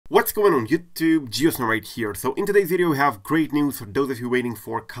What's going on YouTube? Geosnow right here. So in today's video we have great news for those of you waiting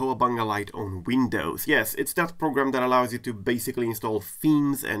for Cowabunga Lite on Windows. Yes, it's that program that allows you to basically install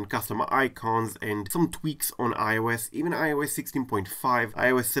themes and custom icons and some tweaks on iOS, even iOS 16.5,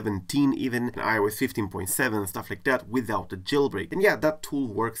 iOS 17 even, and iOS 15.7, stuff like that without a jailbreak. And yeah, that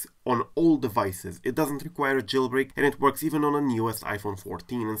tool works on all devices. It doesn't require a jailbreak and it works even on a newest iPhone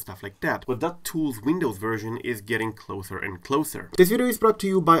 14 and stuff like that. But that tool's Windows version is getting closer and closer. This video is brought to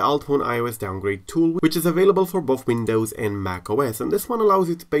you by Altphone iOS Downgrade tool, which is available for both Windows and macOS, and this one allows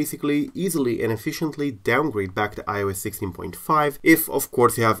you to basically easily and efficiently downgrade back to iOS 16.5 if of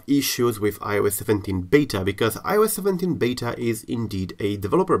course you have issues with iOS 17 beta, because iOS 17 beta is indeed a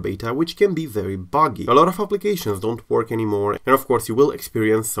developer beta which can be very buggy. A lot of applications don't work anymore and of course you will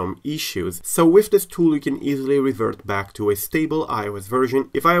experience some issues. So with this tool you can easily revert back to a stable iOS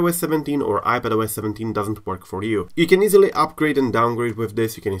version if iOS 17 or iPadOS 17 doesn't work for you. You can easily upgrade and downgrade with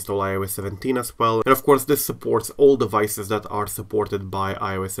this. You can install iOS 17 as well, and of course this supports all devices that are supported by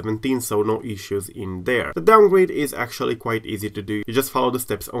iOS 17, so no issues in there. The downgrade is actually quite easy to do. You just follow the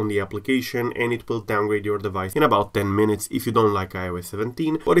steps on the application and it will downgrade your device in about 10 minutes if you don't like iOS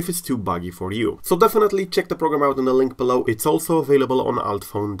 17 or if it's too buggy for you. So definitely check the program out in the link below. It's also available on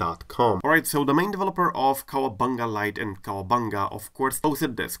altphone.com. Alright, so the main developer of Cowabunga Lite and Cowabunga of course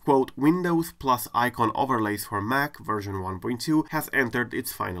posted this, quote, Windows plus icon overlays for Mac version 1.2 has entered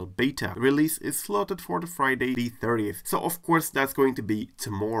its final beta. Release is slotted for the Friday the 30th. So of course that's going to be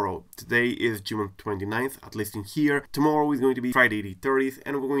tomorrow. Today is June 29th, at least in here. Tomorrow is going to be Friday the 30th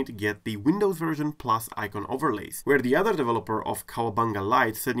and we're going to get the Windows version plus icon overlays. Where the other developer of Cowabunga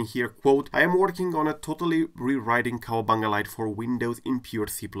Lite said in here, quote, I am working on a totally rewriting Cowabunga Lite for Windows in pure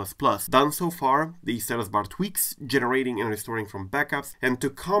C++. Done so far, the status bar tweaks, generating and restoring from backups, and to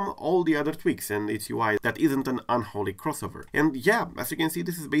come all the other tweaks and its UI that isn't an unholy crossover. And yeah, as you can see,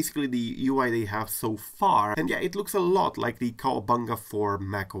 this is basically the UI they have so far, and yeah, it looks a lot like the Cowabunga for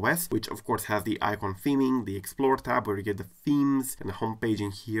macOS, which of course has the icon theming, the Explore tab where you get the themes and the home page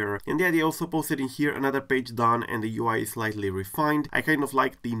in here, and yeah, they also posted in here another page done and the UI is slightly refined. I kind of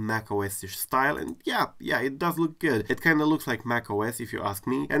like the macOS-ish style, and yeah, it does look good. It kind of looks like macOS if you ask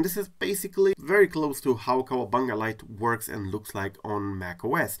me, and this is basically very close to how Cowabunga Lite works and looks like on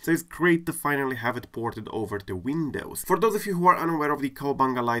macOS, so it's great to finally have it ported over to Windows. For those of you who are unaware of the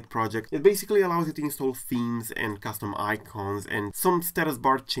Cowabunga Lite project, it basically allows you to install themes and custom icons and some status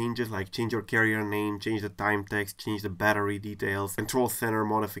bar changes like change your carrier name, change the time text, change the battery details, control center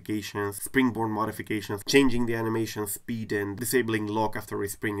modifications, springboard modifications, changing the animation speed and disabling lock after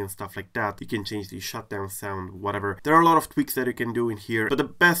respring and stuff like that. You can change the shutdown sound, whatever. There are a lot of tweaks that you can do in here, but the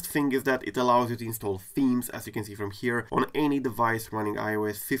best thing is that it allows you to install themes, as you can see from here, on any device running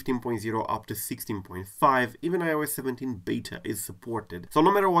iOS 15.0 up to 16.5. Even iOS 17 beta is supported. So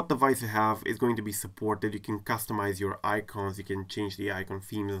no matter what device you have, it's going to be supported. You can customize your icons, you can change the icon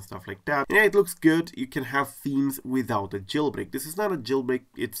themes and stuff like that. And yeah, it looks good. You can have themes without a jailbreak. This is not a jailbreak,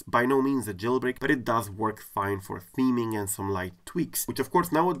 it's by no means a jailbreak, but it does work fine for theming and some light tweaks, which of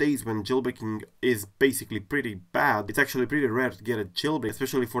course nowadays when jailbreaking is basically pretty bad, it's actually pretty rare to get a jailbreak,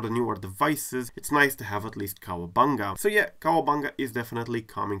 especially for the newer devices. It's nice to have at least Cowabunga. So yeah, Cowabunga is definitely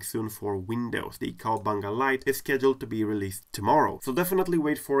coming soon for Windows. The Cowabunga Lite is scheduled to be released tomorrow, so definitely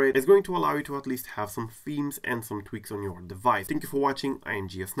wait for it. It's going to allow you to at least have some themes and some tweaks on your device. Thank you for watching. I am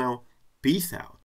Geosnow. Peace out.